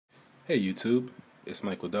Hey YouTube, it's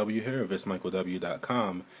Michael W here of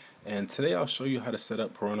itsmichaelw.com, and today I'll show you how to set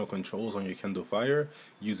up parental controls on your Kindle Fire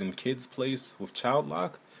using Kids Place with Child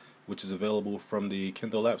Lock, which is available from the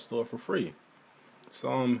Kindle App Store for free.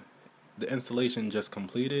 So the installation just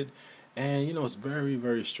completed, and it's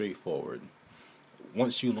very straightforward.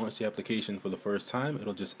 Once you launch the application for the first time,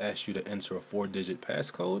 it'll just ask you to enter a 4-digit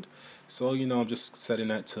passcode. So I'm just setting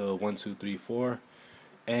that to 1234.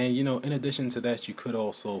 And in addition to that, you could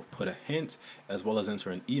also put a hint as well as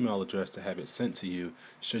enter an email address to have it sent to you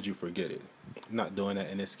should you forget it. I'm not doing that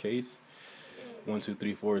in this case.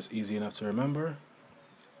 1234 is easy enough to remember.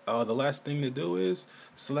 The last thing to do is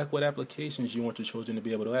select what applications you want your children to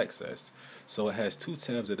be able to access. So it has two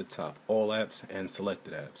tabs at the top, All Apps and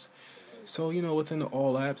Selected Apps. So within the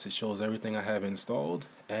All Apps, it shows everything I have installed,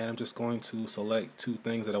 and I'm just going to select two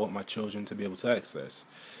things that I want my children to be able to access.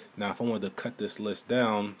 Now if I wanted to cut this list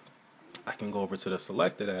down, I can go over to the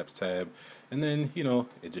Selected Apps tab, and then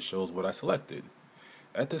it just shows what I selected.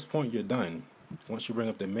 At this point, you're done. Once you bring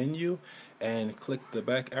up the menu and click the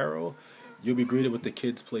back arrow, you'll be greeted with the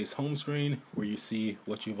Kids Place home screen where you see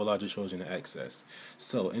what you've allowed your children to access.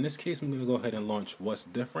 So in this case, I'm going to go ahead and launch What's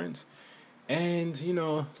Different. And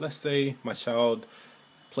let's say my child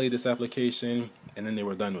played this application and then they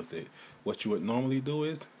were done with it. What you would normally do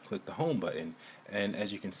is click the home button, and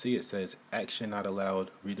as you can see, it says action not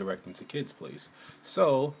allowed, redirecting to Kids Place.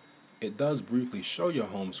 So it does briefly show your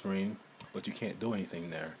home screen, but you can't do anything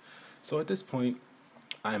there. So at this point,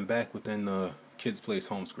 I'm back within the Kids Place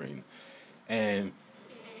home screen, and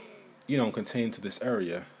I'm contained to this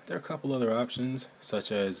area. There are a couple other options,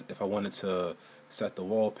 such as if I wanted to set the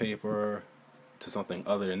wallpaper to something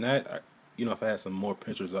other than that. If I had some more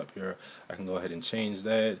pictures up here, I can go ahead and change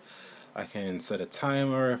that. I can set a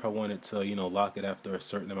timer if I wanted to, lock it after a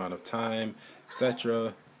certain amount of time,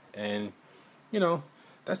 etc. And,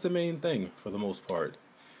 that's the main thing for the most part.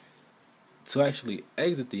 To actually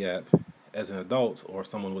exit the app as an adult or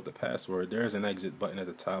someone with the password, there is an exit button at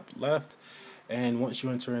the top left. And once you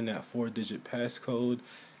enter in that 4-digit passcode,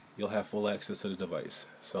 you'll have full access to the device.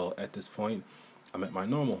 So at this point, I'm at my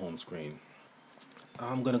normal home screen.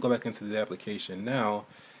 I'm going to go back into the application now,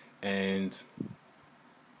 and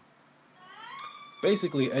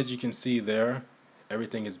basically, as you can see there,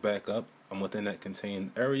 everything is back up. I'm within that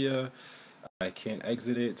contained area. I can't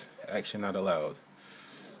exit it. Action not allowed.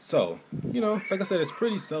 So, like I said, it's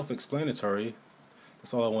pretty self-explanatory.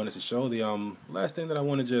 That's all I wanted to show. The last thing that I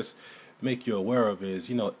want to just make you aware of is,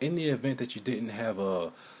 in the event that you didn't have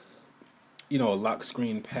a lock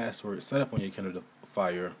screen password set up on your Kindle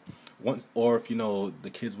Fire, or if the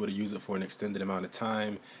kids were to use it for an extended amount of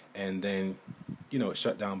time and then it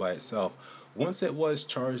shut down by itself, once it was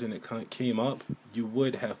charged and it came up, you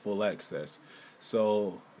would have full access.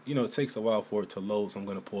 So it takes a while for it to load, so I'm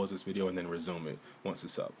going to pause this video and then resume it once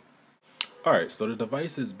it's up. Alright, so the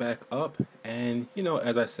device is back up, and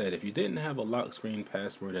as I said, if you didn't have a lock screen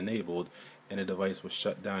password enabled and the device was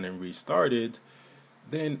shut down and restarted,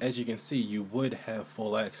 then as you can see, you would have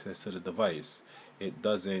full access to the device. It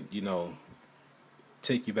doesn't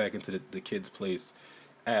take you back into the Kids Place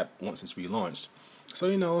app once it's relaunched.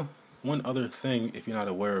 So one other thing, if you're not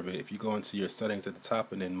aware of it, if you go into your settings at the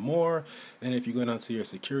top and then more, and if you go down to your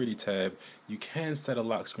security tab, you can set a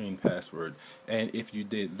lock screen password. And if you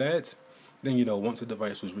did that, then once the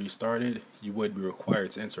device was restarted, you would be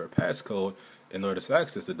required to enter a passcode in order to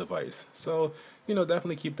access the device. So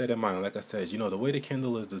definitely keep that in mind. Like I said, the way the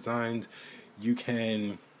Kindle is designed, you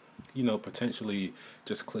can potentially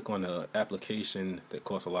just click on an application that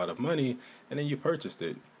costs a lot of money and then you purchased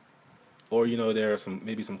it. Or there are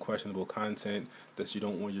maybe some questionable content that you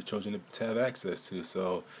don't want your children to have access to.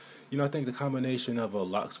 So I think the combination of a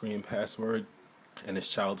lock screen password and this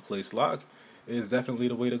Child Place lock is definitely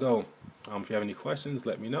the way to go. If you have any questions,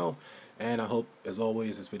 let me know, and I hope, as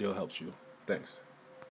always, this video helps you. Thanks.